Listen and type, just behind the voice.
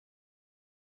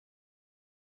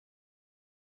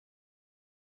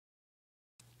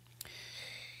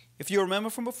If you remember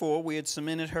from before, we had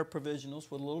cemented her provisionals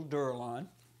with a little Duralon.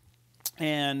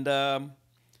 And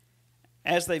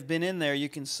as they've been in there, you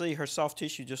can see her soft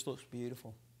tissue just looks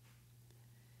beautiful.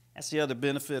 That's the other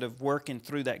benefit of working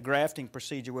through that grafting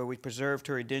procedure where we preserved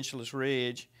her edentulous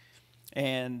ridge.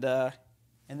 And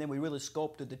then we really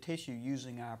sculpted the tissue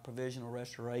using our provisional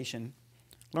restoration.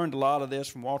 Learned a lot of this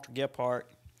from Walter Gephardt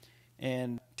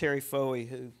and Terry Foey,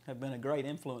 who have been a great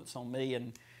influence on me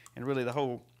and really the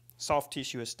whole soft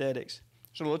tissue aesthetics.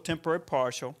 So a little temporary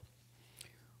partial.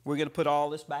 We're going to put all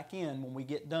this back in when we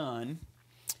get done.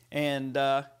 And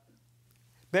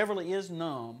Beverly is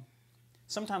numb.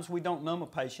 Sometimes we don't numb a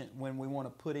patient when we want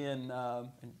to put in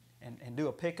and do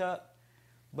a pickup.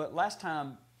 But last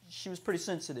time, she was pretty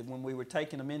sensitive when we were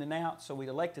taking them in and out, so we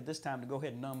elected this time to go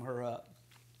ahead and numb her up.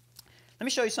 Let me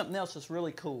show you something else that's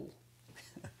really cool.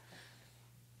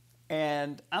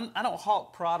 And I don't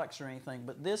hawk products or anything,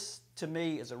 but this, to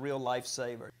me, is a real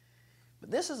lifesaver. But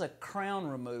this is a crown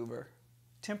remover,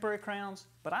 temporary crowns,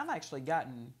 but I've actually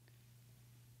gotten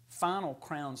final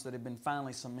crowns that have been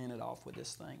finally cemented off with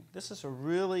this thing. This is a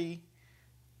really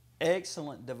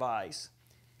excellent device.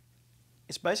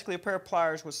 It's basically a pair of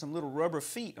pliers with some little rubber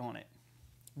feet on it.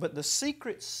 But the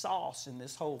secret sauce in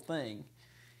this whole thing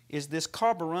is this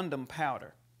carborundum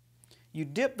powder. You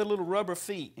dip the little rubber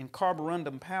feet in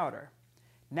carborundum powder.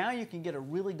 Now you can get a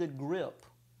really good grip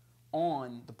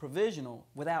on the provisional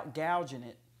without gouging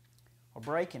it or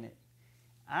breaking it.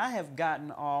 I have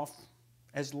gotten off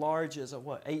as large as a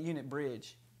 8-unit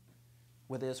bridge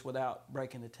with this without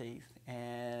breaking the teeth.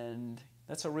 And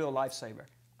that's a real lifesaver.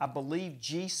 I believe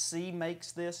GC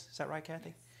makes this. Is that right,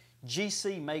 Kathy?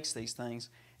 GC makes these things.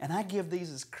 And I give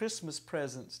these as Christmas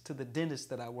presents to the dentist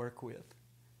that I work with,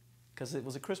 because it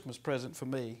was a Christmas present for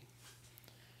me.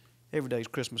 Every day's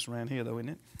Christmas around here, though,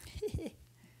 isn't it?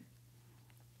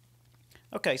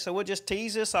 Okay, so we'll just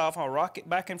tease this off. I'll rock it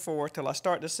back and forth till I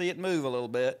start to see it move a little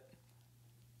bit.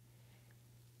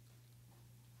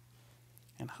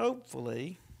 And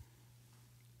hopefully,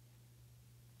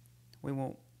 we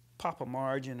won't pop a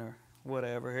margin or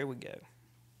whatever. Here we go.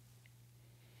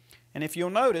 And if you'll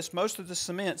notice, most of the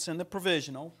cement's in the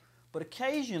provisional, but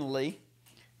occasionally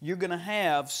you're going to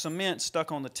have cement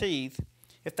stuck on the teeth.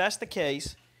 If that's the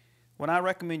case, what I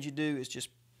recommend you do is just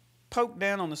poke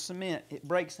down on the cement. It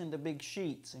breaks into big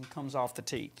sheets and comes off the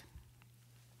teeth.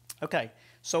 Okay,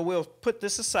 so we'll put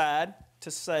this aside to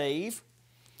save.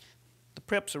 The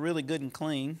preps are really good and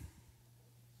clean.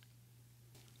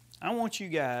 I want you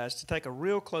guys to take a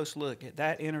real close look at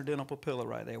that interdental papilla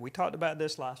right there. We talked about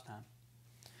this last time.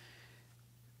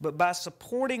 But by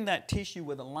supporting that tissue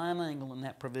with a line angle in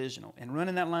that provisional and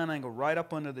running that line angle right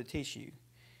up under the tissue,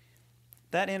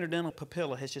 that interdental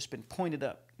papilla has just been pointed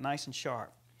up nice and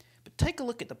sharp. But take a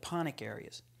look at the ponic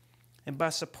areas. And by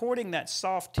supporting that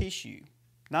soft tissue,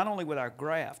 not only with our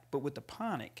graft, but with the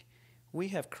ponic, we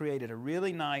have created a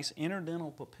really nice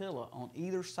interdental papilla on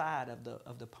either side of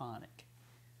the ponic.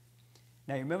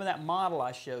 Now, you remember that model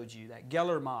I showed you, that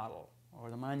Geller model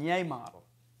or the Magnier model?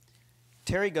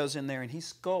 Terry goes in there and he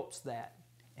sculpts that,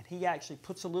 and he actually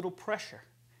puts a little pressure.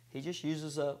 He just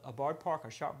uses a barred Parker,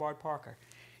 a sharp barred Parker,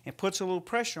 and puts a little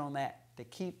pressure on that to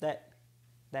keep that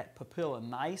papilla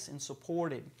nice and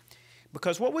supported.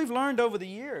 Because what we've learned over the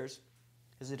years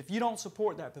is that if you don't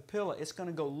support that papilla, it's going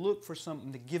to go look for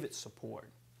something to give it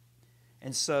support.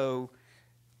 And so,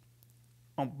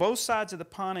 on both sides of the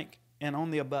ponic and on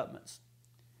the abutments.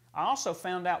 I also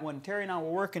found out when Terry and I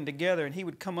were working together and he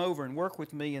would come over and work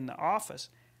with me in the office,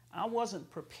 I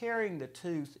wasn't preparing the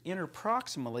tooth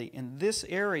interproximally in this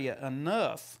area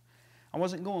enough. I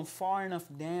wasn't going far enough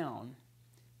down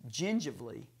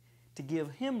gingivally to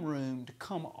give him room to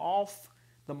come off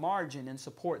the margin and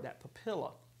support that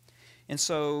papilla. And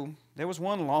so there was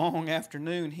one long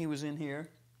afternoon he was in here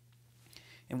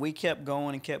and we kept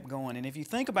going and kept going. And if you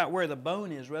think about where the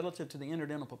bone is relative to the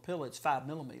interdental papilla, it's 5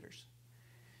 millimeters.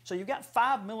 So you've got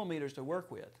 5 millimeters to work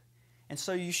with. And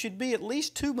so you should be at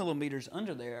least 2 millimeters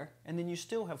under there, and then you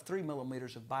still have 3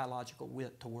 millimeters of biological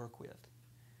width to work with.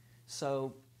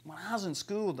 So when I was in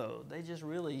school, though, they just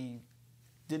really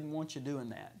didn't want you doing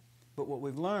that. But what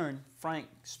we've learned, Frank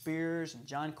Spears and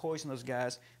John Coyce and those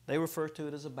guys, they refer to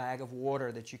it as a bag of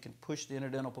water that you can push the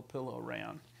interdental papilla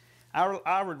around.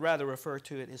 I would rather refer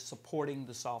to it as supporting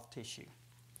the soft tissue.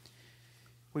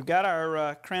 We've got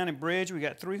our crown and bridge. We've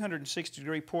got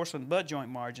 360-degree porcelain butt joint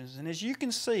margins. And as you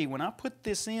can see, when I put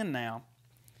this in now,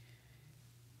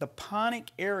 the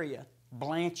ponic area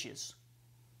blanches.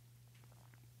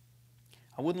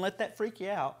 I wouldn't let that freak you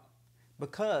out,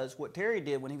 because what Terry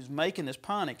did when he was making this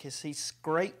ponic is he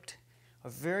scraped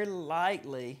very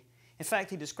lightly. In fact,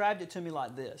 he described it to me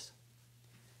like this.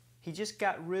 He just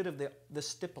got rid of the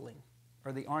stippling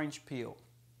or the orange peel.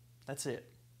 That's it.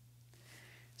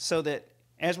 So that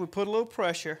as we put a little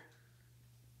pressure,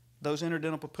 those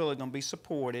interdental papillae are going to be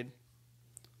supported.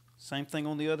 Same thing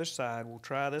on the other side. We'll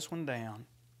try this one down.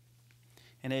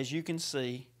 And as you can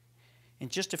see, in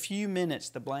just a few minutes,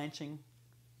 the blanching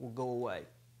will go away.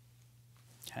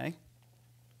 Okay?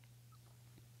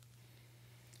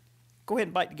 Go ahead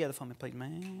and bite together for me, please,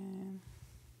 man.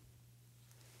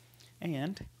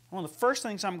 And one of the first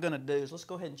things I'm going to do is let's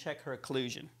go ahead and check her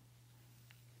occlusion.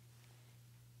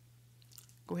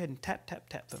 Go ahead and tap, tap,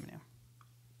 tap for me now.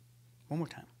 One more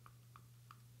time.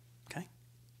 Okay?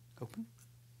 Open.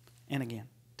 And again.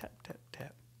 Tap, tap,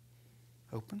 tap.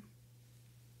 Open.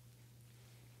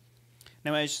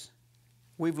 Now, as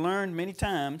we've learned many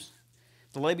times,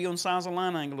 the labial-incisal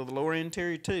line angle of the lower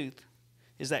anterior tooth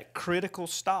is that critical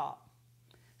stop.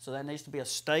 So that needs to be a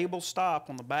stable stop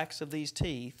on the backs of these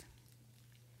teeth.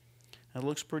 That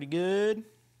looks pretty good.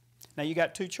 Now you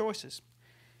got two choices.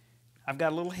 I've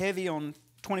got a little heavy on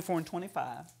 24 and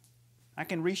 25. I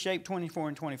can reshape 24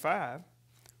 and 25,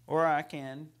 or I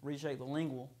can reshape the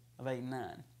lingual of 8 and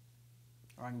 9.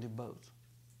 Or I can do both.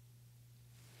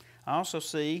 I also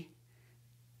see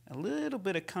a little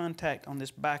bit of contact on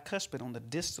this bicuspid on the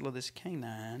distal of this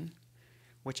canine,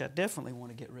 which I definitely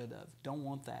want to get rid of. Don't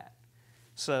want that.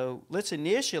 So let's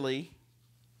initially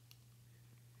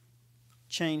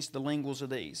change the linguals of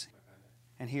these.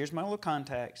 And here's my little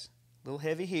contacts. A little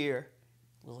heavy here,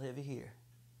 a little heavy here.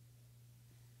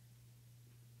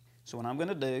 So what I'm going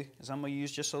to do is I'm going to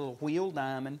use just a little wheel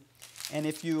diamond. And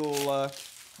if you'll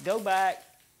go back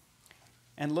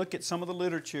and look at some of the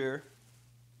literature,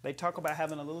 they talk about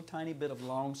having a little tiny bit of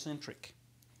long centric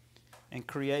and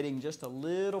creating just a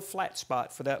little flat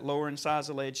spot for that lower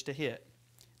incisal edge to hit.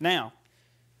 Now,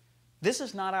 this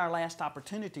is not our last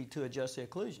opportunity to adjust the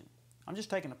occlusion. I'm just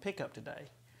taking a pickup today.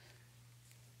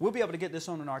 We'll be able to get this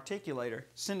on an articulator,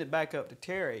 send it back up to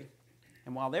Terry,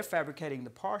 and while they're fabricating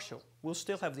the partial, we'll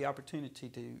still have the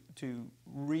opportunity to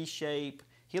reshape.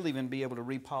 He'll even be able to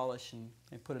repolish and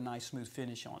put a nice smooth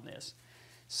finish on this.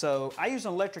 So I use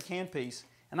an electric handpiece,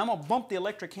 and I'm going to bump the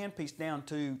electric handpiece down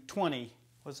to 20,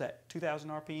 what's that,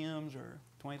 2,000 RPMs or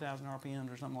 20,000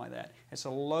 RPMs or something like that. It's a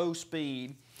low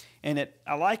speed, and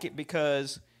I like it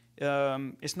because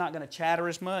it's not going to chatter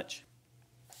as much.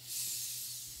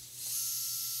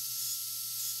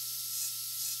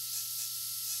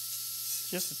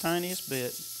 Just the tiniest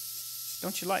bit.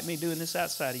 Don't you like me doing this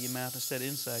outside of your mouth instead of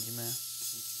inside your mouth?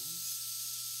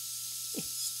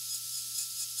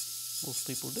 Most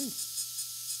people do.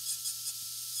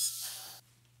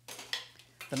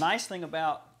 The nice thing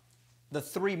about the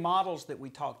three models that we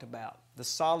talked about, the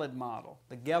solid model,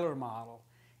 the Geller model,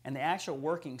 and the actual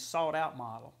working sawed-out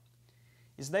model,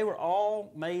 is they were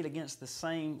all made against the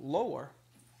same lower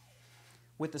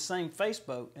with the same face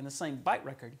boat and the same bite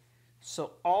record.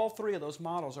 So all three of those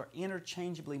models are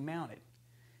interchangeably mounted.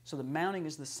 So the mounting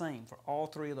is the same for all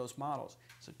three of those models.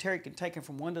 So Terry can take them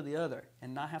from one to the other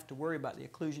and not have to worry about the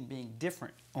occlusion being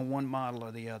different on one model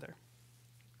or the other.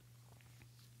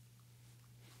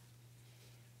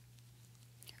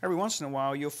 Every once in a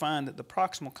while you'll find that the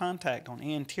proximal contact on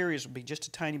anteriors will be just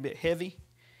a tiny bit heavy.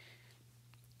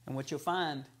 And what you'll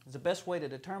find is the best way to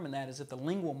determine that is if the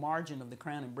lingual margin of the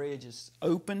crown and bridge is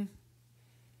open,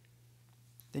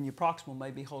 then your proximal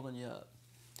may be holding you up.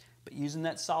 But using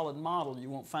that solid model, you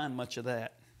won't find much of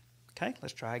that. Okay,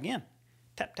 let's try again.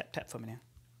 Tap, tap, tap for me now.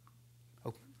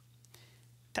 Open.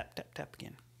 Tap, tap, tap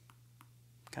again.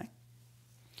 Okay.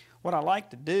 What I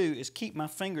like to do is keep my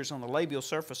fingers on the labial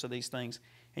surface of these things,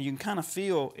 and you can kind of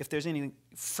feel if there's any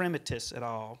fremitus at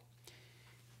all.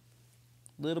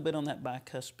 A little bit on that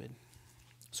bicuspid.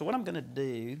 So what I'm going to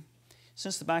do,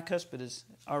 since the bicuspid is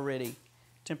already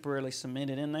temporarily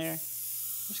cemented in there,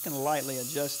 I'm just going to lightly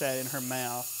adjust that in her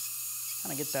mouth.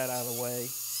 Kind of get that out of the way.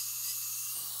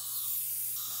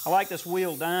 I like this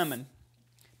wheel diamond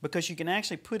because you can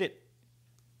actually put it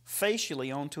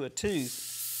facially onto a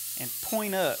tooth and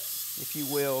point up, if you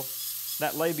will,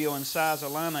 that labial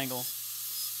incisal line angle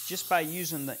just by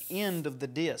using the end of the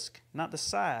disc, not the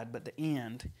side, but the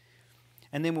end.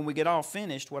 And then when we get all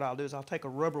finished, what I'll do is I'll take a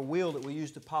rubber wheel that we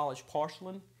use to polish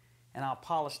porcelain, and I'll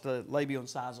polish the labial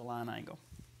incisal line angle.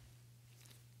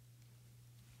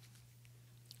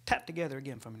 Tap together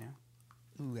again for me now.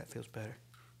 Ooh, that feels better.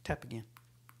 Tap again.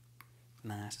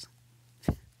 Nice.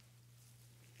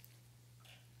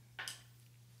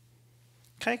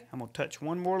 Okay, I'm going to touch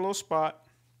one more little spot.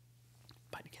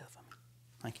 Bite together for me.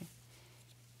 Thank you.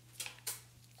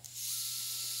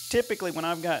 Typically, when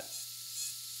I've got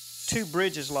two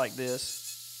bridges like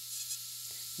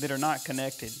this that are not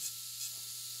connected,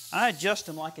 I adjust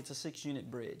them like it's a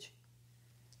 6-unit bridge.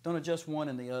 Don't adjust one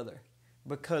and the other.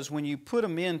 Because when you put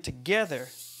them in together,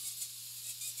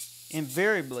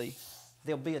 invariably,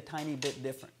 they'll be a tiny bit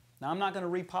different. Now, I'm not going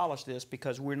to repolish this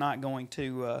because we're not going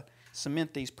to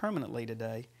cement these permanently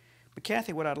today. But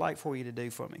Kathy, what I'd like for you to do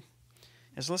for me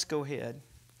is let's go ahead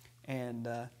and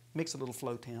mix a little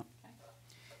flow temp. Okay.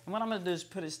 And what I'm going to do is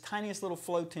put this tiniest little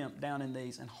flow temp down in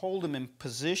these and hold them in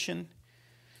position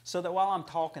so that while I'm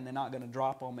talking, they're not going to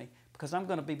drop on me, because I'm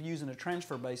going to be using a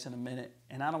transfer base in a minute,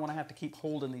 and I don't want to have to keep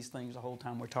holding these things the whole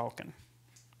time we're talking.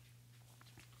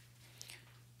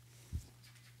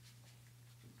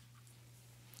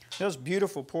 Those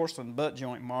beautiful porcelain butt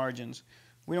joint margins,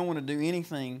 we don't want to do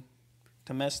anything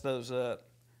to mess those up.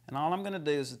 And all I'm going to do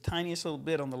is the tiniest little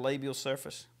bit on the labial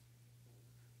surface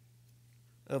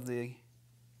of the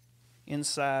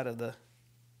inside of the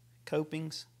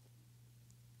copings.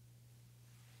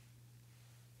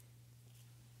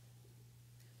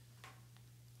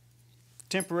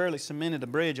 Temporarily cemented a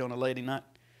bridge on a lady not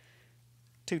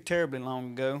too terribly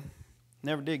long ago.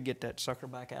 Never did get that sucker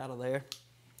back out of there.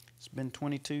 It's been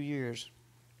 22 years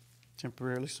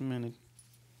temporarily cemented.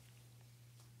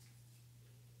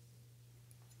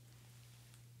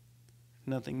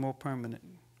 Nothing more permanent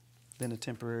than a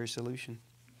temporary solution.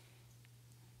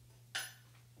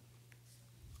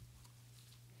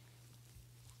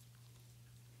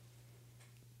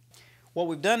 What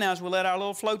we've done now is we let our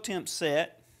little flow temp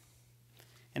set,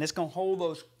 and it's going to hold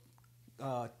those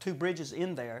two bridges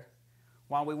in there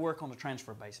while we work on the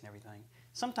transfer base and everything.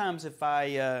 Sometimes if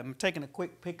I'm taking a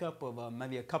quick pickup of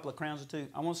maybe a couple of crowns or two,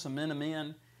 I want to cement them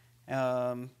in,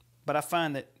 but I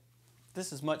find that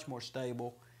this is much more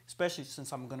stable, especially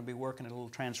since I'm going to be working at a little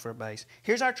transfer base.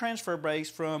 Here's our transfer base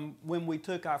from when we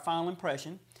took our final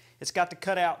impression. It's got the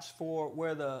cutouts for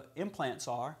where the implants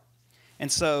are,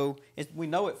 and so we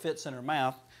know it fits in her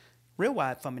mouth. Real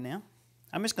wide for me now.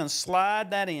 I'm just going to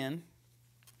slide that in.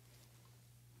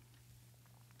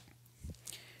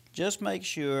 Just make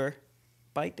sure,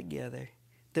 bite together,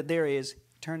 that there is,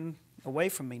 turn away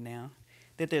from me now,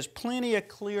 that there's plenty of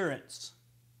clearance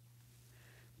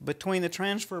between the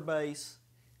transfer base,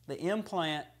 the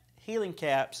implant, healing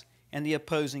caps, and the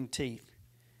opposing teeth.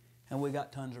 And we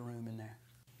got tons of room in there.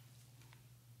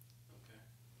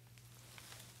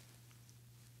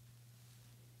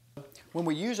 Okay. When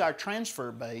we use our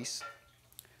transfer base,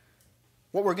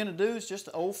 what we're going to do is just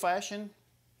an old-fashioned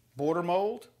border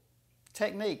mold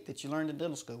technique that you learned in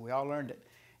dental school. We all learned it.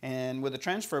 And with a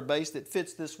transfer base that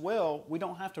fits this well, we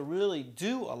don't have to really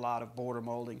do a lot of border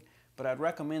molding, but I'd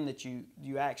recommend that you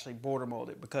actually border mold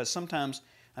it, because sometimes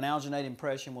an alginate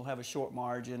impression will have a short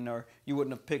margin, or you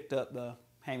wouldn't have picked up the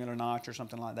hanger notch or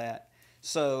something like that.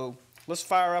 So let's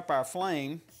fire up our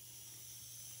flame.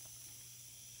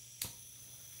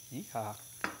 Yeehaw.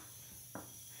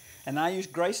 And I use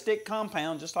gray stick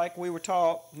compound just like we were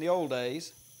taught in the old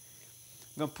days.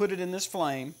 I'm going to put it in this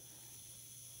flame.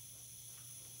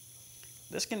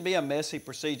 This can be a messy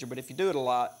procedure, but if you do it a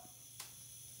lot,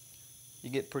 you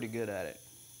get pretty good at it.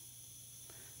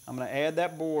 I'm going to add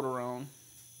that border on.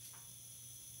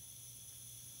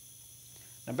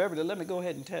 Now, Beverly, let me go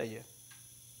ahead and tell you,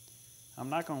 I'm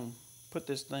not going to put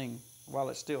this thing while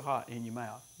it's still hot in your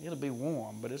mouth. It'll be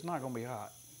warm, but it's not going to be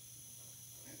hot.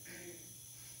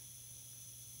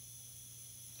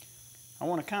 I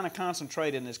want to kind of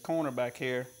concentrate in this corner back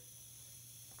here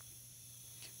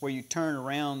where you turn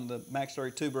around the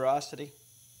maxillary tuberosity.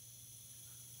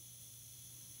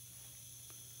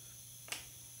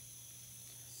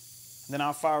 Then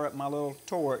I'll fire up my little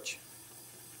torch.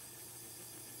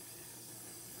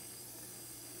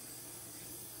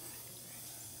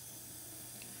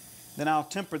 Then I'll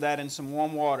temper that in some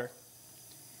warm water.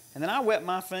 And then I'll wet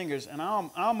my fingers, and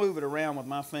I'll move it around with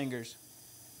my fingers.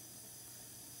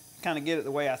 Kind of get it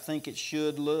the way I think it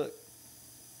should look.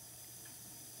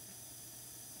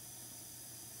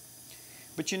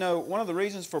 But you know, one of the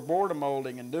reasons for border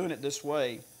molding and doing it this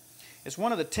way is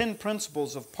one of the 10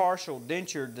 principles of partial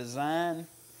denture design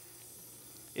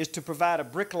is to provide a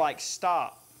brick-like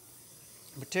stop,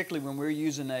 particularly when we're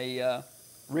using a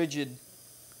rigid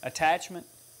attachment.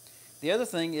 The other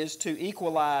thing is to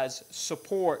equalize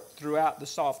support throughout the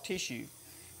soft tissue.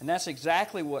 And that's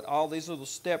exactly what all these little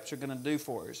steps are going to do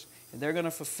for us. And they're going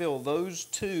to fulfill those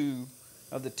 2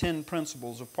 of the 10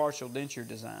 principles of partial denture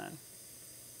design.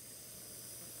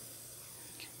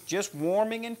 Just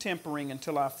warming and tempering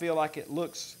until I feel like it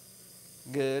looks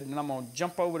good. And I'm going to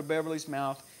jump over to Beverly's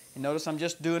mouth. And notice I'm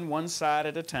just doing one side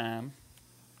at a time.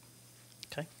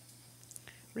 Okay.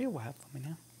 Real wide for me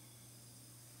now.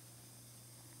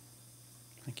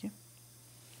 Thank you.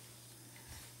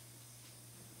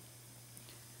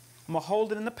 I'm going to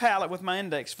hold it in the palate with my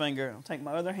index finger. I'll take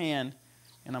my other hand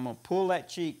and I'm going to pull that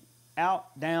cheek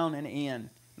out, down, and in.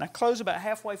 Now close about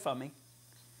halfway from me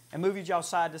and move your jaw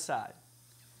side to side.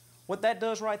 What that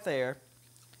does right there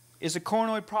is the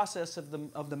coronoid process of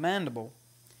the mandible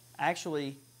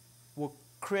actually will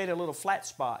create a little flat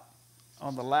spot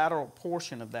on the lateral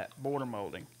portion of that border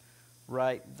molding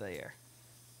right there.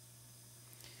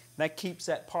 That keeps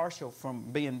that partial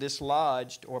from being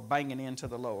dislodged or banging into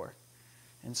the lower.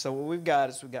 And so what we've got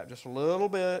is we've got just a little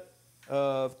bit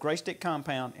of gray stick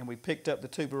compound, and we picked up the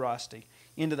tuberosity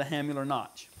into the hamular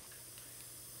notch.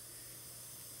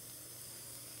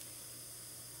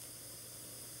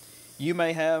 You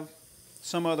may have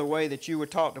some other way that you were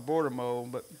taught to border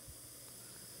mold, but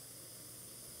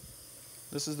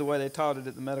this is the way they taught it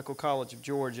at the Medical College of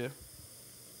Georgia.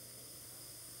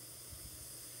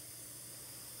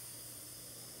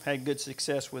 Had good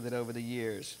success with it over the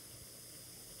years.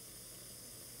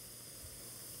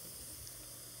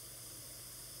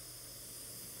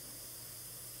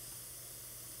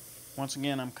 Once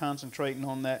again, I'm concentrating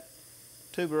on that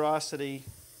tuberosity,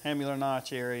 hamular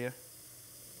notch area.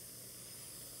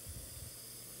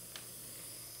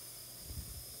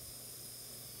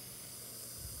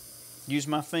 Use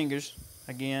my fingers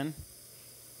again.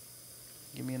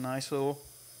 Give me a nice little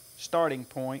starting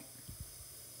point.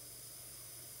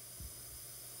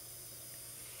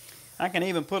 I can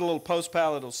even put a little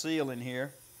post-palatal seal in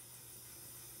here.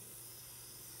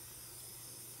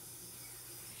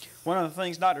 One of the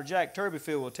things Dr. Jack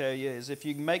Turbyfield will tell you is if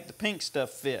you can make the pink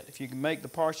stuff fit, if you can make the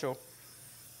partial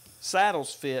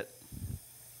saddles fit,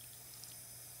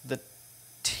 the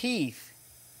teeth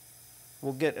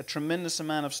will get a tremendous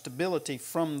amount of stability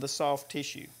from the soft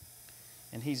tissue.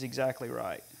 And he's exactly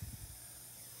right.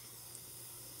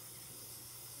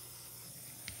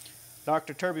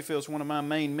 Dr. Turbyfield is one of my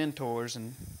main mentors,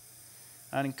 and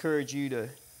I'd encourage you to,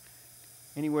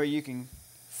 anywhere you can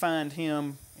find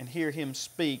him and hear him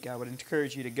speak, I would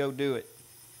encourage you to go do it.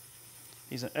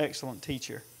 He's an excellent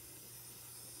teacher.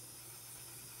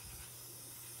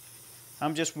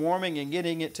 I'm just warming and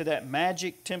getting it to that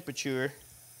magic temperature.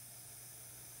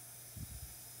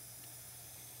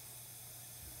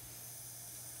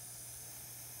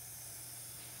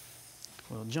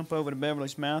 We'll jump over to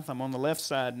Beverly's mouth. I'm on the left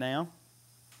side now.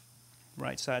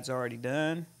 Right side's already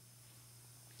done.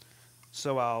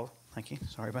 So thank you,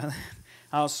 sorry about that.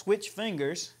 I'll switch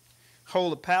fingers,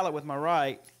 hold the palate with my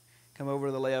right, come over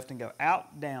to the left and go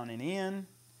out, down, and in.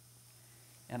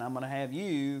 And I'm going to have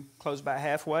you close about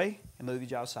halfway and move your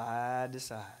jaw side to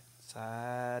side,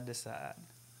 side to side.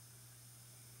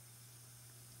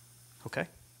 Okay?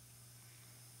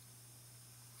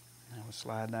 Now we'll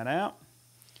slide that out.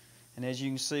 And as you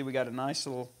can see, we got a nice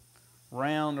little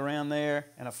round around there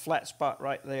and a flat spot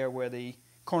right there where the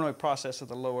coronoid process of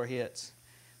the lower hits.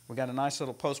 We got a nice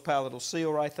little post-palatal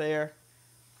seal right there.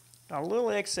 Got a little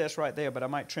excess right there, but I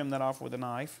might trim that off with a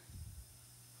knife.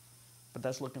 But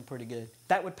that's looking pretty good.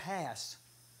 That would pass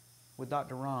with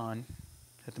Dr. Ron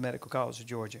at the Medical College of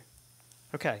Georgia.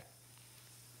 Okay.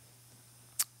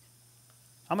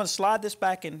 I'm going to slide this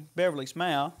back in Beverly's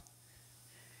mouth.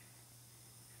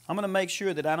 I'm going to make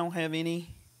sure that I don't have anything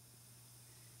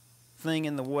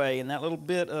in the way, and that little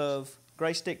bit of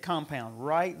gray stick compound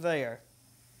right there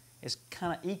is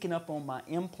kind of eking up on my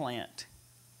implant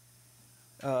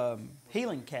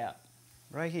healing cap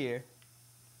right here.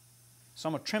 So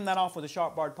I'm going to trim that off with a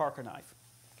sharp barred Parker knife.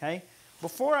 Okay?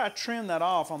 Before I trim that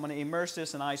off, I'm going to immerse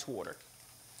this in ice water.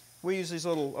 We use these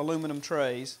little aluminum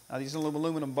trays, these little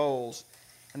aluminum bowls,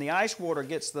 and the ice water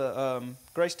gets the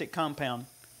gray stick compound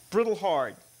brittle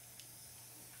hard.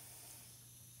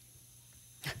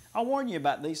 I'll warn you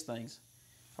about these things.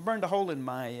 I burned a hole in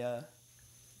my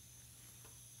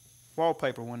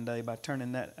wallpaper one day by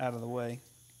turning that out of the way.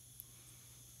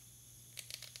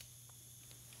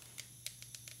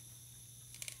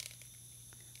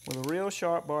 With a real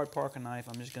sharp barred Parker knife,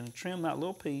 I'm just going to trim that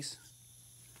little piece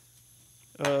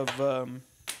of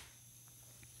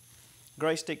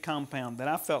gray stick compound that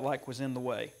I felt like was in the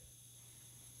way.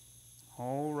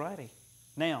 Alrighty.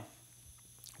 Now,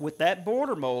 with that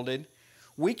border molded,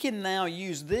 we can now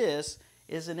use this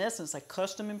as, in essence, a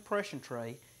custom impression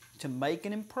tray to make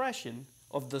an impression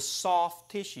of the soft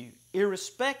tissue,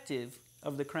 irrespective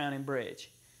of the crown and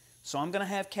bridge. So I'm going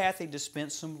to have Kathy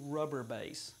dispense some rubber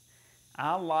base.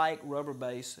 I like rubber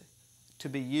base to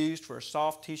be used for a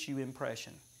soft tissue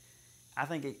impression. I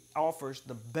think it offers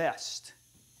the best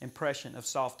impression of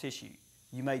soft tissue.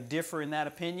 You may differ in that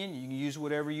opinion. You can use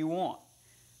whatever you want.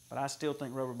 But I still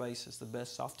think rubber base is the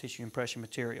best soft tissue impression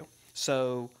material.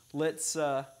 So let's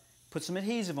put some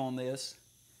adhesive on this,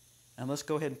 And let's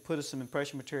go ahead and put some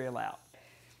impression material out.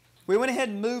 We went ahead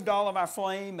and moved all of our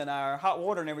flame and our hot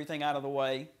water and everything out of the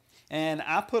way. And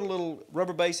I put a little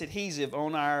rubber base adhesive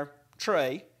on our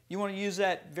tray. You want to use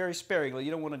that very sparingly.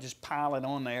 You don't want to just pile it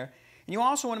on there. And you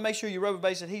also want to make sure your rubber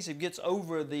base adhesive gets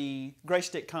over the gray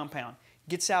stick compound,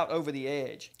 gets out over the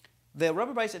edge. The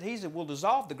rubber base adhesive will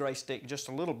dissolve the gray stick just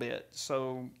a little bit,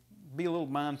 so be a little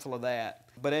mindful of that.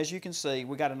 But as you can see,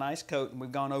 we got a nice coat and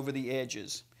we've gone over the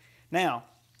edges. Now,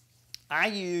 I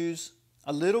use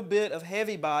a little bit of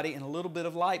heavy body and a little bit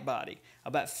of light body,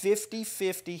 about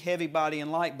 50-50 heavy body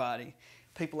and light body.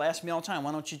 People ask me all the time,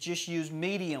 why don't you just use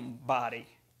medium body?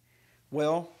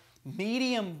 Well,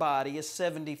 medium body is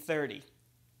 70-30,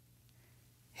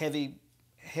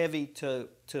 heavy to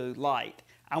light.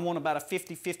 I want about a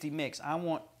 50-50 mix. I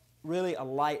want really a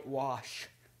light wash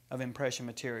of impression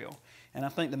material. And I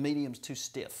think the medium's too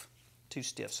stiff.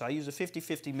 So I use a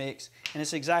 50-50 mix, and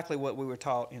it's exactly what we were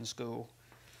taught in school.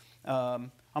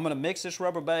 I'm going to mix this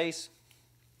rubber base.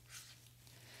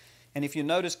 And if you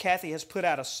notice, Kathy has put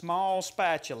out a small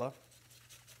spatula.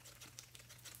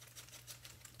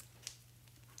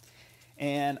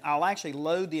 And I'll actually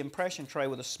load the impression tray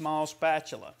with a small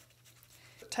spatula.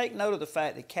 Take note of the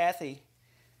fact that Kathy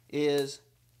is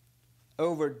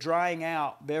over drying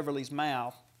out Beverly's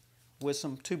mouth with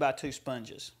some 2x2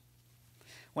 sponges.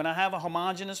 When I have a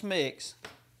homogeneous mix,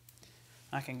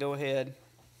 I can go ahead,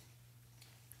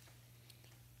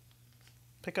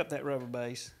 pick up that rubber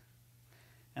base,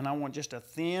 and I want just a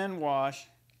thin wash,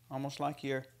 almost like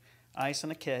you're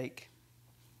icing a cake.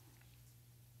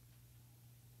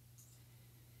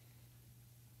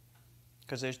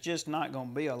 Because there's just not going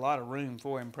to be a lot of room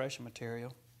for impression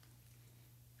material.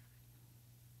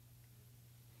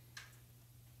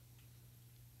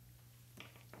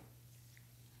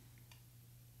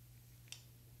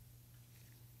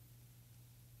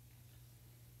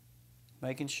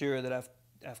 Making sure that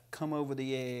I've come over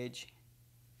the edge.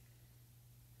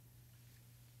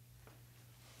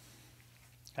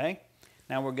 Okay,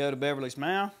 now we'll go to Beverly's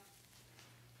mouth.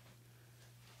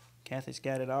 Kathy's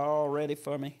got it all ready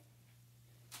for me.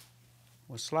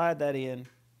 We'll slide that in.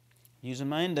 Using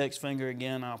my index finger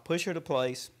again, I'll push her to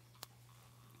place.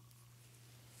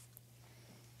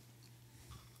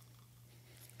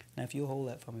 Now if you'll hold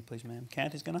that for me, please, ma'am.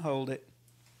 Kathy's going to hold it.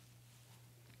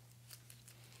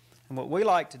 And what we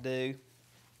like to do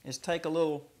is take a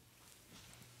little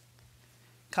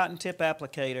cotton tip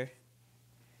applicator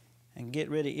and get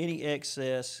rid of any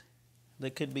excess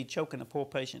that could be choking a poor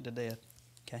patient to death.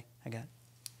 Okay, I got it.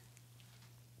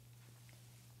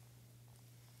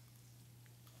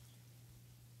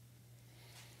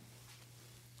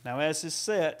 Now as this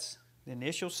sets, the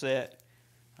initial set,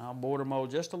 I'll border mold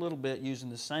just a little bit using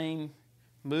the same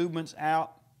movements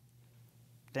out,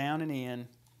 down and in,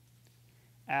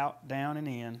 out, down and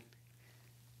in.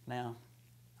 Now,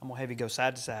 I'm going to have you go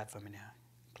side to side for me now.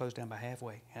 Close down by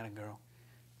halfway. Atta girl.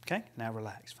 Okay, now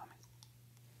relax for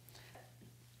me.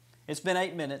 It's been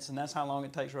 8 minutes, and that's how long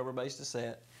it takes rubber base to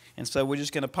set. And so we're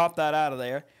just going to pop that out of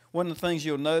there. One of the things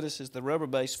you'll notice is the rubber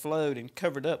base flowed and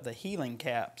covered up the healing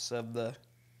caps of the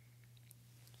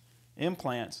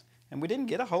implants. And we didn't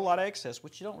get a whole lot of excess,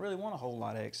 which you don't really want a whole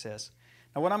lot of excess.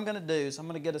 Now what I'm going to do is I'm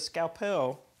going to get a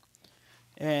scalpel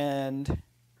and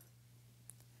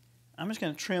I'm just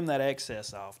going to trim that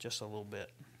excess off just a little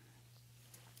bit,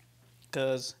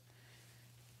 because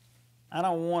I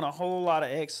don't want a whole lot of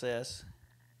excess,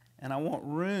 and I want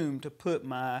room to put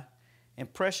my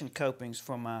impression copings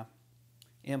for my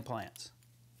implants.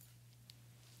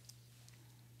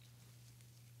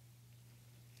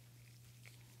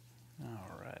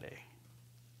 Alrighty.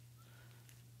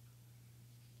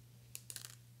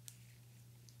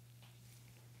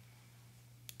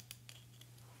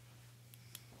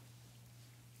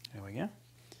 There we go.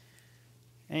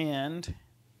 And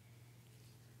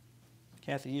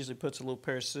Kathy usually puts a little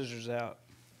pair of scissors out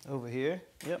over here.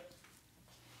 Yep.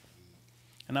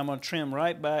 And I'm going to trim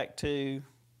right back to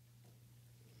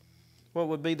what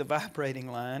would be the vibrating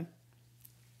line.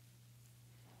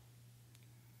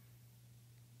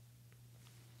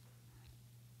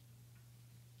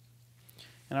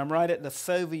 And I'm right at the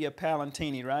fovea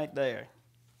palantini right there,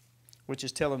 which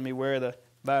is telling me where the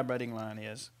vibrating line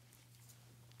is.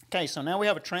 Okay, so now we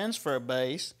have a transfer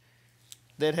base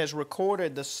that has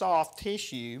recorded the soft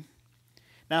tissue.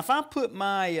 Now if I put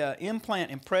my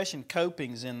implant impression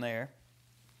copings in there,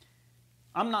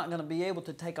 I'm not going to be able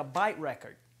to take a bite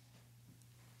record.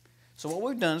 So what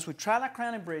we've done is we've tried our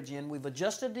crown and bridge in, we've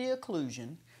adjusted the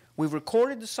occlusion, we've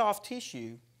recorded the soft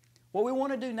tissue. What we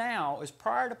want to do now is,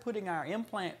 prior to putting our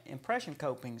implant impression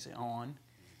copings on,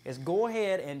 is go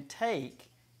ahead and take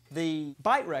the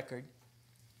bite record,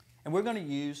 and we're going to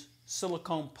use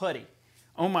silicone putty.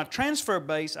 On my transfer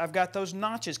base, I've got those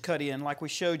notches cut in like we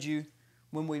showed you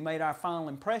when we made our final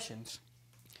impressions.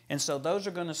 And so those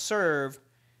are going to serve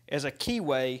as a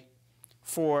keyway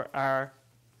for our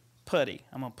putty.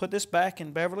 I'm going to put this back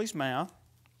in Beverly's mouth.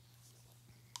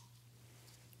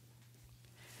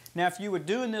 Now, if you were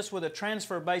doing this with a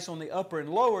transfer base on the upper and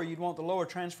lower, you'd want the lower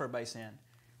transfer base in.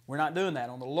 We're not doing that.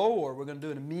 On the lower, we're going to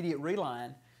do an immediate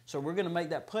reline. So we're going to make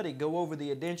that putty go over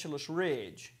the edentulous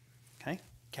ridge. Okay?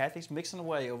 Kathy's mixing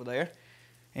away over there.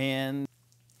 And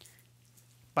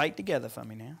bite together for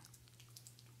me now.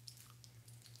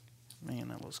 Man,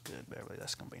 that looks good, Beverly.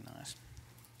 That's going to be nice.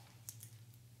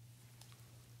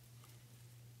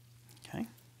 Okay.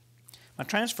 My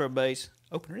transfer base,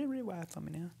 open really, really wide for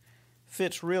me now,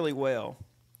 fits really well.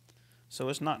 So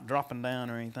it's not dropping down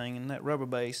or anything, and that rubber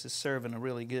base is serving a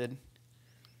really good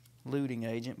luting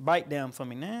agent. Bite down for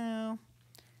me now.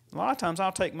 A lot of times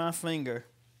I'll take my finger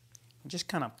and just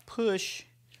kind of push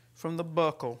from the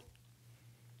buckle.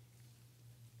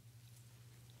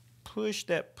 Push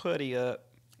that putty up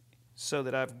so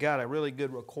that I've got a really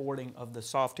good recording of the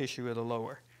soft tissue of the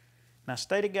lower. Now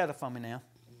stay together for me now.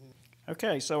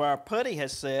 Okay, so our putty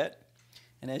has set,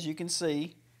 and as you can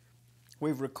see,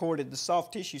 we've recorded the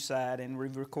soft tissue side and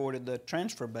we've recorded the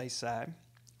transfer base side.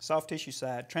 Soft tissue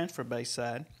side, transfer base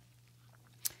side.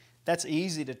 That's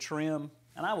easy to trim,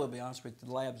 and I will be honest with you,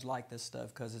 the labs like this stuff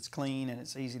because it's clean and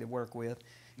it's easy to work with.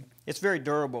 It's very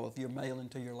durable if you're mailing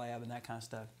to your lab and that kind of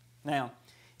stuff. Now,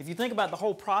 if you think about the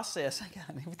whole process,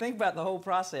 if you think about the whole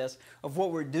process of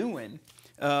what we're doing,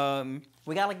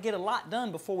 we got to get a lot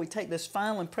done before we take this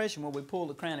final impression where we pull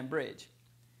the crown and bridge.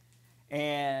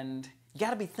 And you got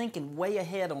to be thinking way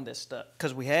ahead on this stuff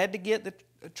because we had to get the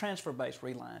transfer base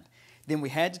relined. Then we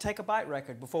had to take a bite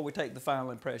record before we take the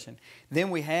final impression. Then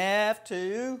we have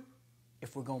to,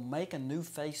 if we're going to make a new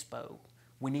face bow,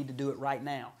 we need to do it right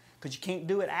now because you can't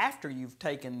do it after you've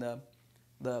taken the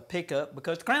pickup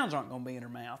because the crowns aren't going to be in her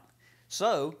mouth.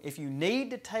 So if you need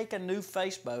to take a new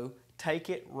face bow, take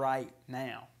it right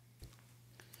now.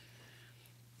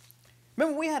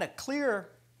 Remember, we had a clear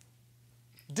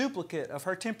duplicate of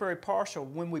her temporary partial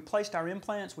when we placed our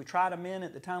implants. We tried them in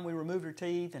at the time we removed her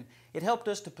teeth, and it helped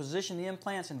us to position the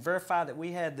implants and verify that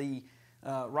we had the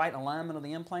right alignment of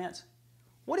the implants.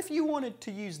 What if you wanted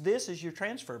to use this as your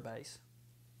transfer base?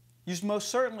 You most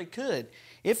certainly could.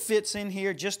 It fits in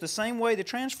here just the same way the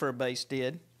transfer base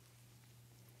did.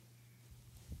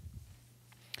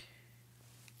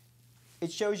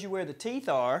 It shows you where the teeth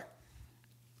are.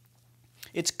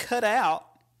 It's cut out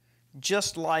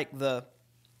just like the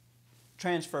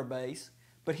transfer base.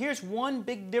 But here's one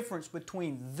big difference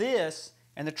between this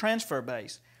and the transfer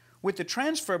base. With the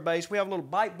transfer base, we have a little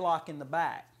bite block in the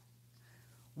back.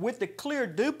 With the clear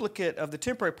duplicate of the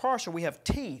temporary partial, we have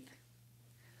teeth.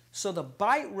 So the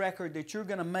bite record that you're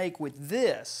going to make with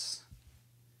this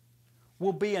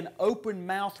will be an open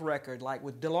mouth record like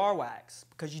with Delar wax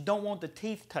because you don't want the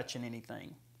teeth touching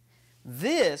anything.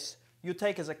 This you'll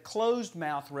take as a closed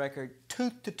mouth record,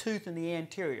 tooth to tooth in the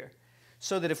anterior.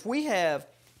 So that if we have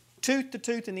tooth to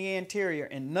tooth in the anterior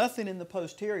and nothing in the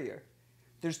posterior,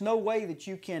 there's no way that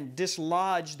you can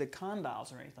dislodge the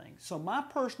condyles or anything. So my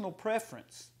personal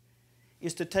preference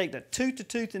is to take the tooth to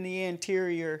tooth in the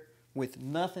anterior with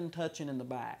nothing touching in the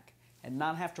back and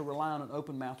not have to rely on an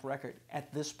open mouth record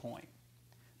at this point.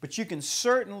 But you can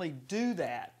certainly do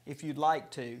that if you'd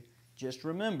like to. Just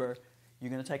remember,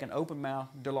 you're going to take an open mouth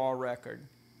Delar record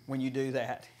when you do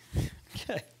that.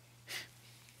 Okay.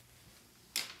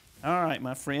 All right,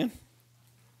 my friend.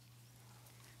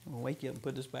 I'm going to wake you up and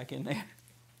put this back in there.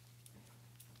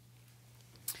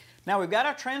 Now we've got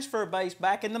our transfer base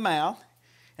back in the mouth,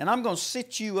 and I'm going to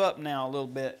sit you up now a little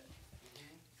bit.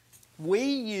 We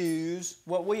use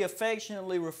what we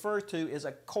affectionately refer to as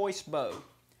a coist bow.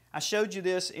 I showed you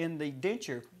this in the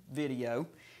denture video,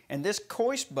 and this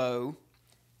coist bow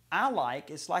I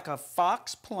like. It's like a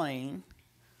fox plane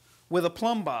with a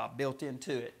plumb bob built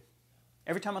into it.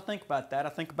 Every time I think about that, I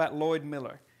think about Lloyd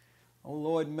Miller. Oh,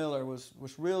 Lloyd Miller was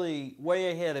really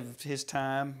way ahead of his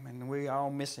time, and we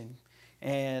all miss him.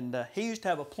 And he used to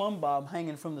have a plumb bob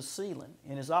hanging from the ceiling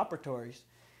in his operatories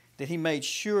that he made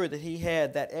sure that he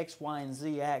had that X, Y, and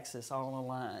Z axis all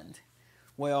aligned.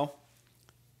 Well,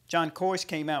 John Coyce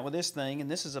came out with this thing, and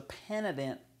this is a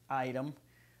Panadent item,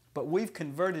 but we've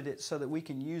converted it so that we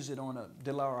can use it on a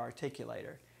Delar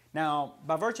articulator. Now,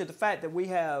 by virtue of the fact that we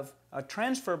have a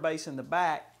transfer base in the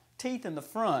back, teeth in the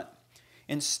front,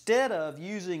 instead of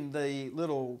using the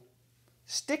little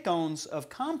stick-ons of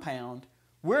compound,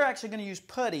 we're actually going to use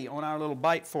putty on our little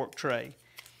bite fork tray.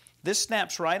 This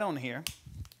snaps right on here.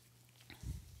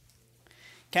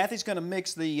 Kathy's going to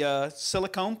mix the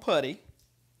silicone putty.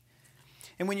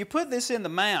 And when you put this in the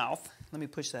mouth, let me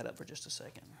push that up for just a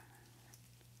second.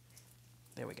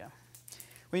 There we go.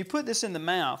 When you put this in the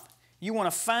mouth, you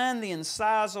want to find the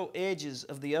incisal edges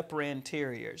of the upper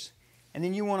anteriors. And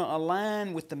then you want to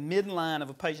align with the midline of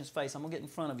a patient's face. I'm going to get in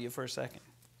front of you for a second.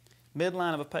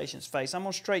 Midline of a patient's face. I'm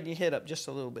going to straighten your head up just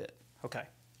a little bit. Okay.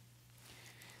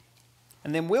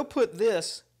 And then we'll put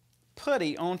this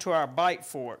putty onto our bite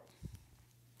fork.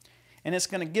 And it's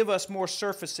going to give us more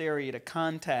surface area to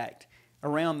contact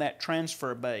around that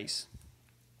transfer base.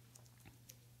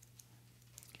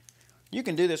 You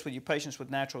can do this with your patients with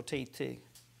natural teeth too.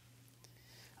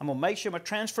 I'm going to make sure my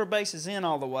transfer base is in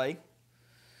all the way.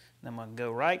 Then I'm going to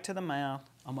go right to the mouth.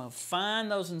 I'm going to find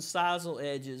those incisal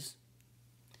edges.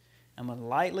 I'm going to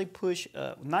lightly push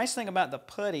up. Nice thing about the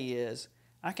putty is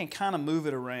I can kind of move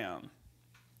it around.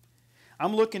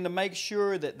 I'm looking to make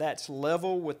sure that that's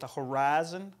level with the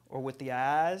horizon or with the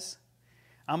eyes.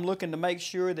 I'm looking to make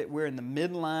sure that we're in the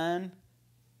midline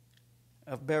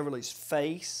of Beverly's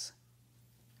face.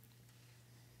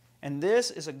 And this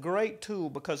is a great tool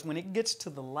because when it gets to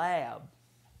the lab,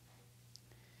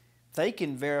 they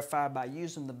can verify by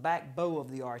using the back bow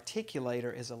of the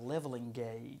articulator as a leveling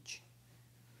gauge.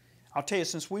 I'll tell you,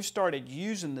 since we've started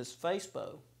using this face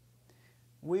bow,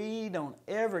 we don't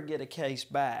ever get a case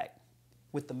back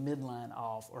with the midline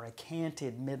off or a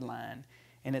canted midline.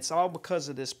 And it's all because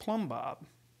of this plumb bob.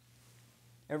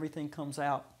 Everything comes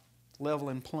out level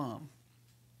and plumb.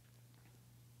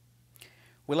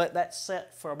 We let that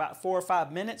set for about 4 or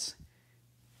 5 minutes,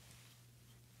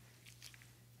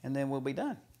 and then we'll be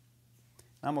done.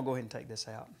 I'm going to go ahead and take this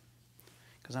out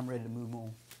because I'm ready to move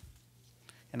on.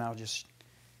 And I'll just,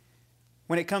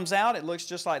 when it comes out, it looks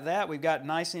just like that. We've got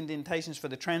nice indentations for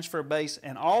the transfer base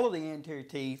and all of the anterior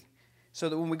teeth so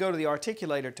that when we go to the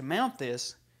articulator to mount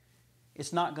this,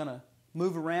 it's not going to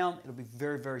move around. It'll be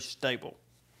very, very stable.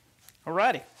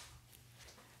 Alrighty.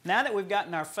 Now that we've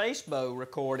gotten our face bow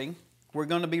recording, we're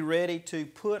going to be ready to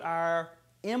put our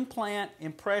implant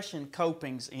impression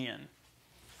copings in.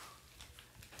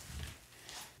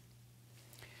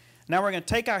 Now we're going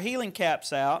to take our healing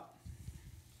caps out.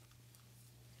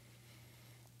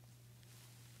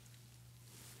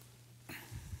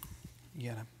 You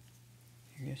gotta,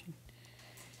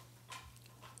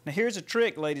 now here's a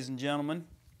trick, ladies and gentlemen.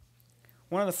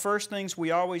 One of the first things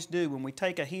we always do when we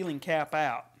take a healing cap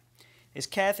out is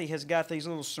Kathy has got these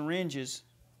little syringes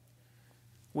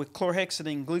with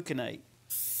chlorhexidine gluconate.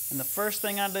 And the first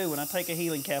thing I do when I take a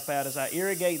healing cap out is I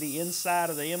irrigate the inside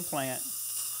of the implant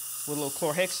with a little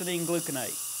chlorhexidine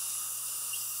gluconate.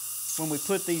 When we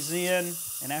put these in,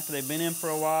 and after they've been in for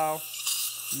a while,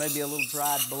 maybe a little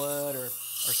dried blood or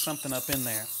something up in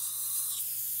there.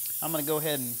 I'm going to go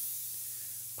ahead and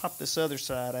pop this other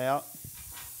side out.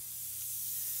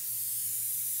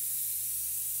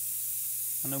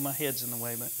 I know my head's in the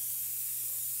way, but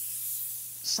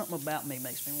something about me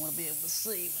makes me want to be able to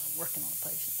see when I'm working on a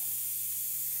patient.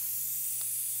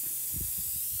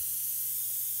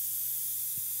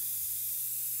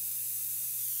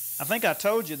 I think I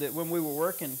told you that when we were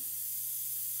working,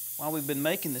 while we've been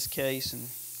making this case and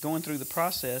going through the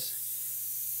process,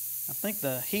 I think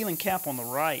the healing cap on the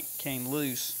right came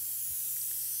loose.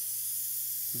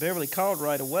 Beverly called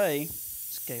right away,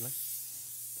 Scalar,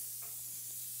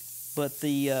 but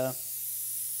the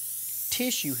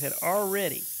tissue had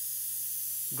already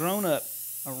grown up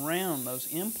around those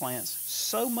implants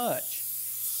so much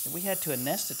that we had to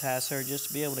anesthetize her just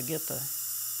to be able to get the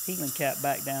healing cap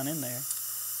back down in there.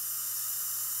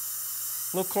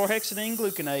 A little chlorhexidine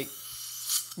gluconate.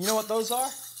 You know what those are?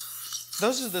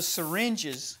 Those are the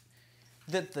syringes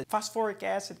that the phosphoric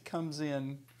acid comes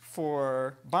in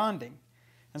for bonding.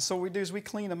 And so what we do is we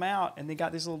clean them out, and they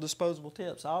got these little disposable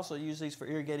tips. I also use these for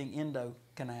irrigating endo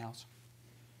canals.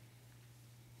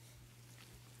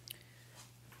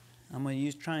 I'm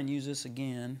going to try and use this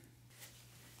again.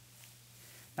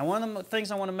 Now, one of the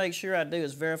things I want to make sure I do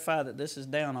is verify that this is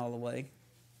down all the way.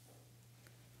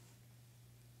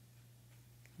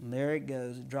 And there it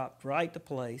goes. It dropped right to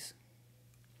place.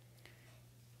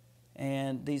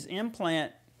 And these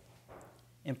implant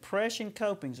impression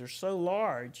copings are so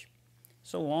large,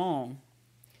 so long,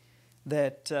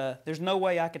 that there's no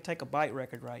way I could take a bite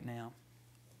record right now.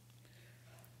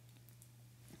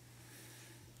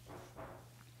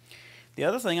 The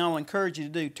other thing I will encourage you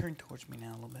to do, turn towards me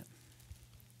now a little bit,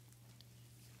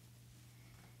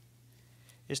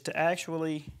 is to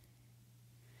actually,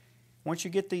 once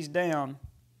you get these down,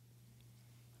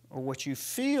 or what you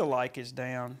feel like is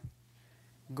down,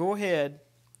 go ahead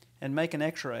and make an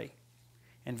x-ray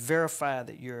and verify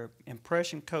that your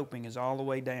impression coping is all the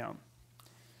way down.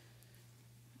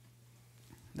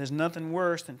 there's nothing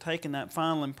worse than taking that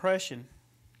final impression,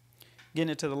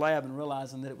 getting it to the lab and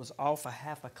realizing that it was off a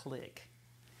half a click.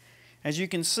 As you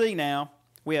can see now,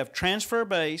 we have transfer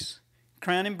base,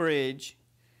 crown and bridge,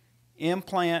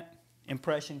 implant,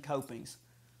 impression copings.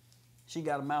 She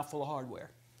got a mouthful of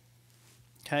hardware.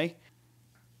 Okay?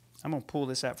 I'm going to pull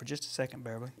this out for just a second,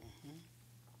 Beverly.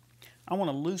 I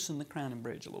want to loosen the crown and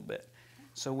bridge a little bit.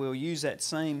 So we'll use that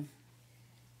same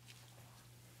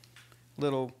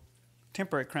little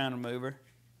temporary crown remover.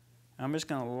 I'm just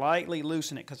going to lightly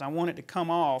loosen it because I want it to come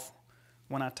off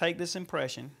when I take this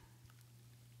impression.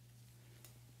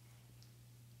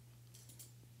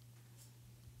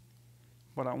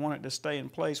 But I want it to stay in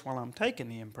place while I'm taking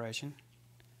the impression.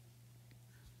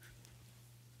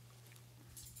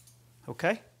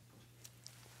 Okay?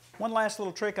 One last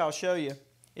little trick I'll show you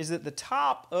is that the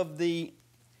top of the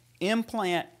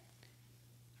implant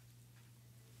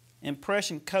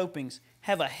impression copings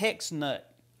have a hex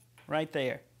nut right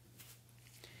there.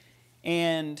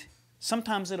 And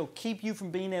sometimes it'll keep you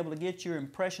from being able to get your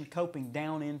impression coping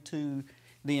down into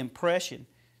the impression.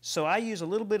 So I use a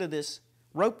little bit of this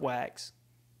rope wax,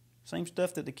 same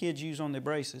stuff that the kids use on their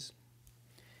braces,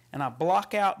 and I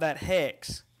block out that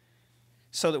hex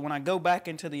so that when I go back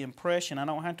into the impression, I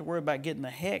don't have to worry about getting the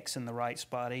hex in the right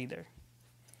spot either.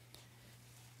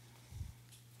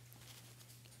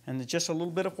 And there's just a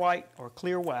little bit of white or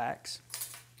clear wax.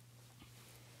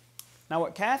 Now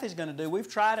what Kathy's going to do,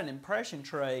 we've tried an impression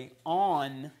tray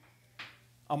on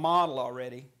a model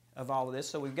already of all of this,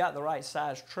 so we've got the right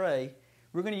size tray.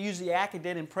 We're going to use the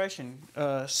Acadent impression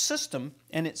system,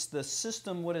 and it's the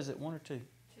system, what is it, 1 or 2?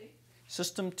 2.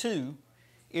 System 2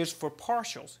 is for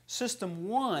partials. System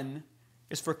 1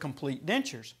 is for complete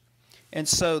dentures. And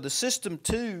so the System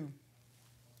 2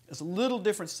 is a little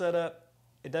different setup.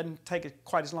 It doesn't take it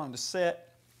quite as long to set,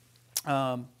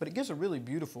 but it gives a really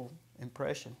beautiful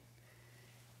impression.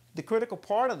 The critical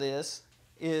part of this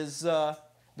is the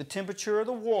temperature of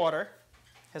the water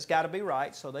has got to be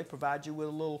right, so they provide you with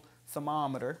a little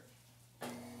thermometer.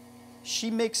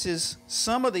 She mixes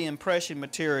some of the impression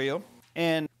material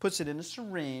and puts it in a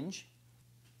syringe,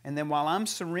 and then while I'm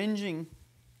syringing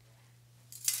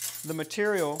the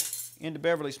material into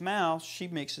Beverly's mouth, she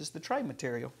mixes the tray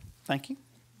material. Thank you.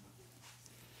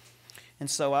 And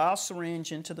so I'll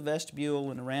syringe into the vestibule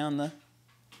and around the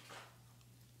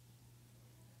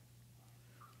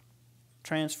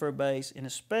transfer base, and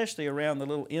especially around the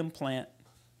little implant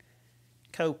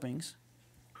copings.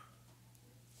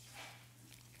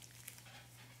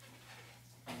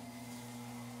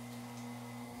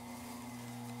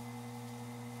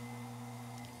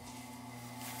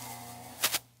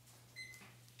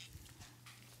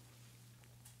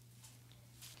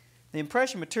 The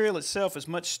impression material itself is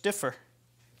much stiffer,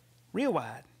 real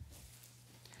wide,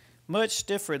 much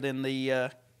stiffer than the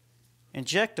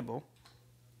injectable,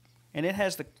 and it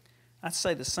has I'd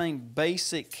say the same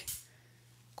basic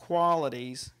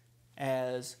qualities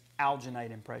as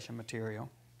alginate impression material.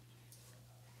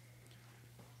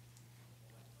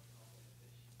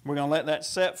 We're going to let that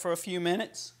set for a few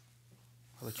minutes.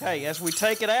 Okay, as we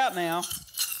take it out now,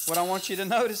 what I want you to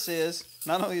notice is,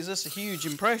 not only is this a huge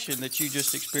impression that you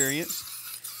just experienced,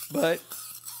 but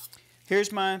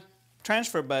here's my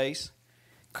transfer base.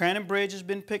 Crown and bridge has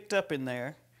been picked up in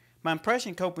there. My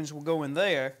impression copings will go in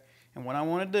there, and what I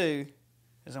want to do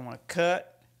is I want to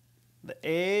cut the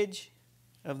edge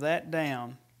of that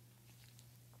down.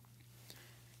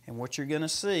 And what you're going to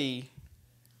see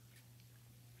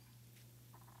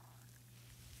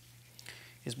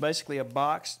is basically a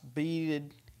boxed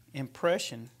beaded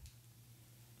impression,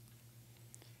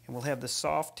 and we'll have the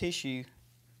soft tissue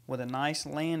with a nice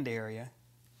land area.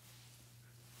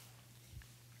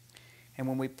 And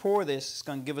when we pour this, it's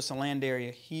going to give us a land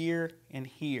area here and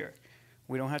here.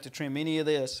 We don't have to trim any of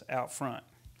this out front.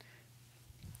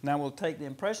 Now we'll take the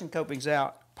impression copings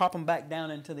out, pop them back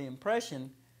down into the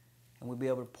impression, and we'll be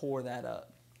able to pour that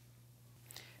up.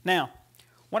 Now,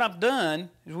 what I've done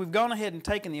is we've gone ahead and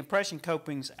taken the impression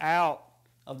copings out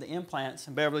of the implants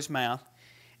in Beverly's mouth,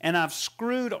 and I've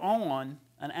screwed on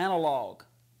an analog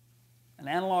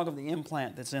of the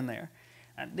implant that's in there.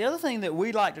 And the other thing that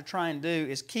we like to try and do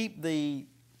is keep the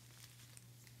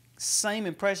same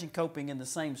impression coping in the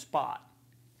same spot.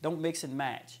 Don't mix and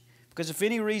match. Because if for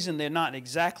any reason they're not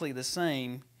exactly the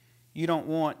same, you don't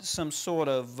want some sort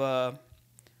of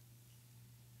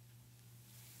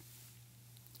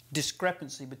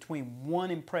discrepancy between one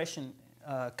impression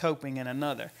coping and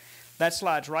another. That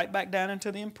slides right back down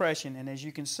into the impression, and as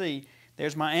you can see,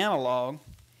 there's my analog.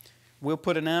 We'll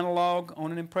put an analog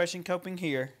on an impression coping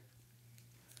here.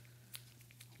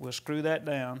 We'll screw that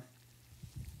down.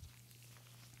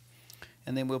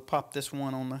 And then we'll pop this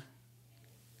one on the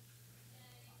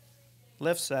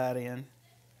left side in.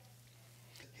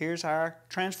 Here's our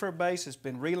transfer base. It's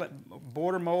been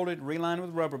border molded, relined with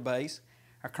rubber base.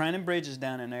 Our crown and bridge is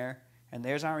down in there. And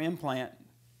there's our implant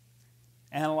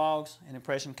analogs and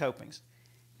impression copings.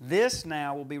 This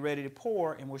now will be ready to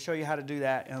pour, and we'll show you how to do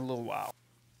that in a little while.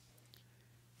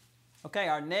 Okay,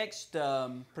 our next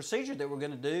procedure that we're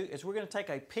going to do is we're going to take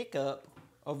a pickup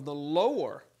of the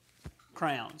lower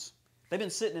crowns. They've been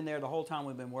sitting in there the whole time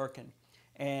we've been working,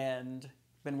 and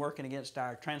been working against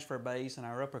our transfer base and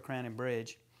our upper crown and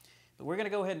bridge. But we're going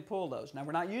to go ahead and pull those. Now,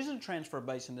 we're not using a transfer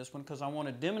base in this one because I want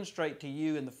to demonstrate to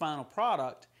you in the final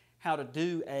product how to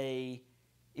do a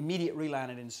immediate reline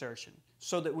and insertion,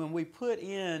 so that when we put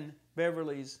in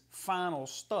Beverly's final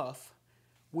stuff,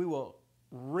 we will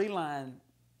reline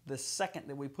the second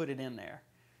that we put it in there.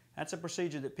 That's a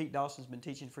procedure that Pete Dawson's been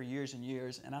teaching for years and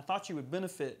years, and I thought you would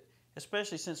benefit,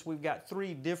 especially since we've got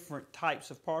 3 different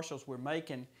types of partials we're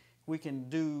making. We can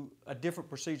do a different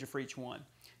procedure for each one.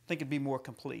 I think it'd be more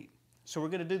complete. So we're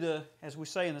going to do the, as we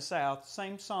say in the South,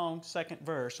 same song, second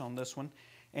verse on this one.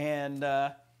 And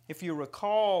if you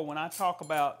recall, when I talk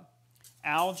about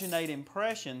alginate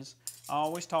impressions, I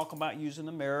always talk about using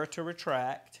the mirror to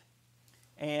retract.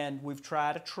 And we've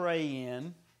tried a tray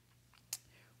in.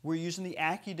 We're using the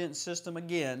AccuDent system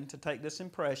again to take this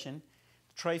impression.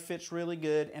 The tray fits really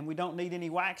good, and we don't need any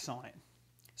wax on it.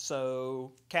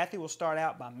 So Kathy will start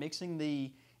out by mixing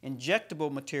the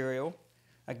injectable material.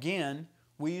 Again,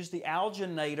 we use the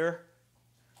alginator,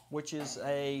 which is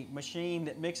a machine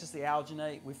that mixes the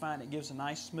alginate. We find it gives a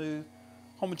nice, smooth,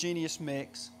 homogeneous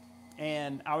mix,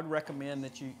 and I would recommend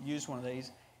that you use one of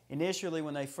these. Initially,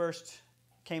 when they first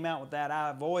came out with that, I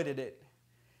avoided it,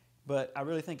 but I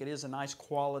really think it is a nice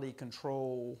quality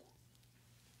control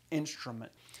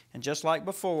instrument. And just like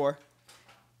before,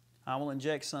 I will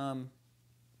inject some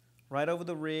right over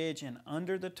the ridge and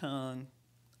under the tongue,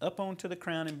 up onto the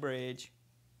crown and bridge,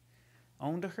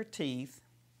 onto her teeth.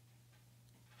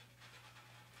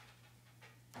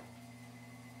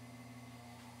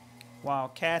 While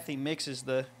Kathy mixes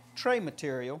the tray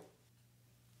material.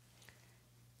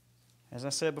 As I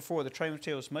said before, the tray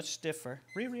material is much stiffer.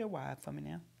 Real wide for me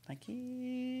now. Thank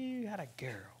you. Had a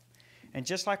girl. And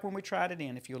just like when we tried it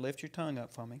in, if you'll lift your tongue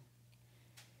up for me,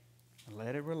 and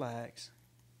let it relax.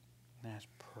 That's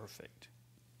perfect.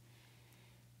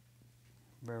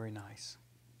 Very nice.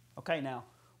 Okay, now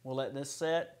we'll let this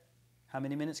set. How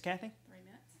many minutes, Kathy? 3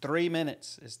 minutes. 3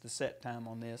 minutes is the set time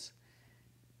on this.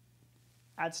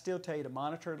 I'd still tell you to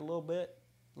monitor it a little bit.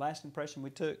 Last impression we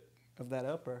took of that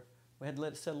upper, we had to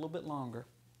let it set a little bit longer.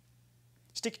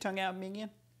 Stick your tongue out at me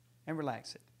again and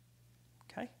relax it.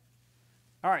 Okay?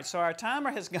 All right, so our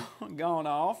timer has gone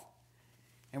off,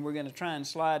 and we're going to try and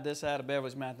slide this out of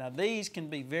Beverly's mouth. Now, these can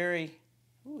be very,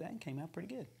 ooh, that came out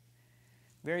pretty good.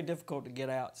 Very difficult to get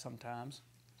out sometimes.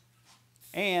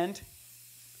 And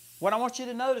what I want you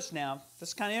to notice now, this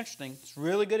is kind of interesting. It's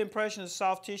really good impression of the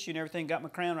soft tissue and everything. Got my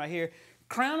crown right here.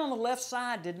 Crown on the left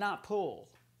side did not pull,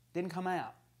 didn't come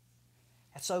out.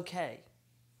 That's okay.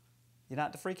 You're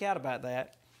not to freak out about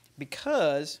that,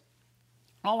 because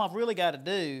all I've really got to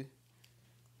do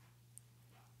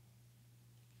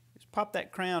is pop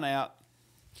that crown out.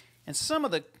 And some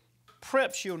of the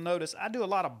preps you'll notice, I do a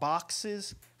lot of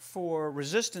boxes for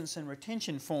resistance and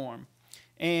retention form.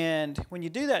 And when you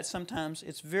do that, sometimes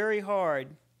it's very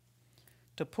hard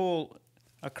to pull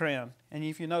a crown. And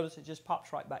if you notice, it just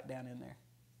pops right back down in there.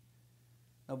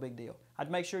 No big deal.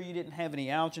 I'd make sure you didn't have any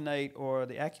alginate or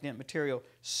the AccuDent material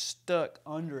stuck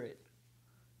under it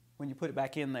when you put it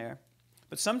back in there.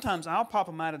 But sometimes I'll pop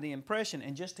them out of the impression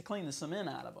and just to clean the cement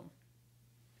out of them.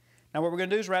 Now what we're going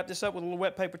to do is wrap this up with a little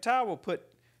wet paper towel. We'll put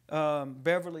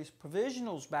Beverly's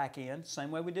provisionals back in,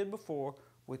 same way we did before,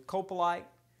 with Copalite,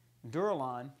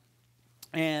 Duralon,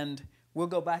 and we'll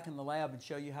go back in the lab and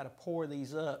show you how to pour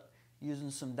these up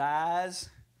using some dyes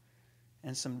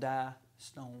and some dye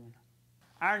stone.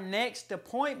 Our next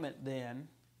appointment then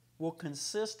will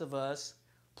consist of us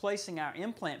placing our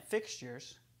implant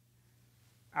fixtures,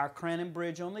 our crown and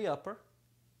bridge on the upper,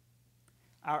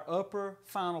 our upper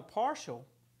final partial,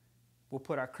 we'll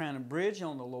put our crown and bridge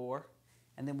on the lower,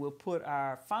 and then we'll put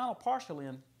our final partial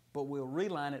in, but we'll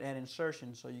reline it at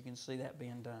insertion so you can see that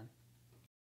being done.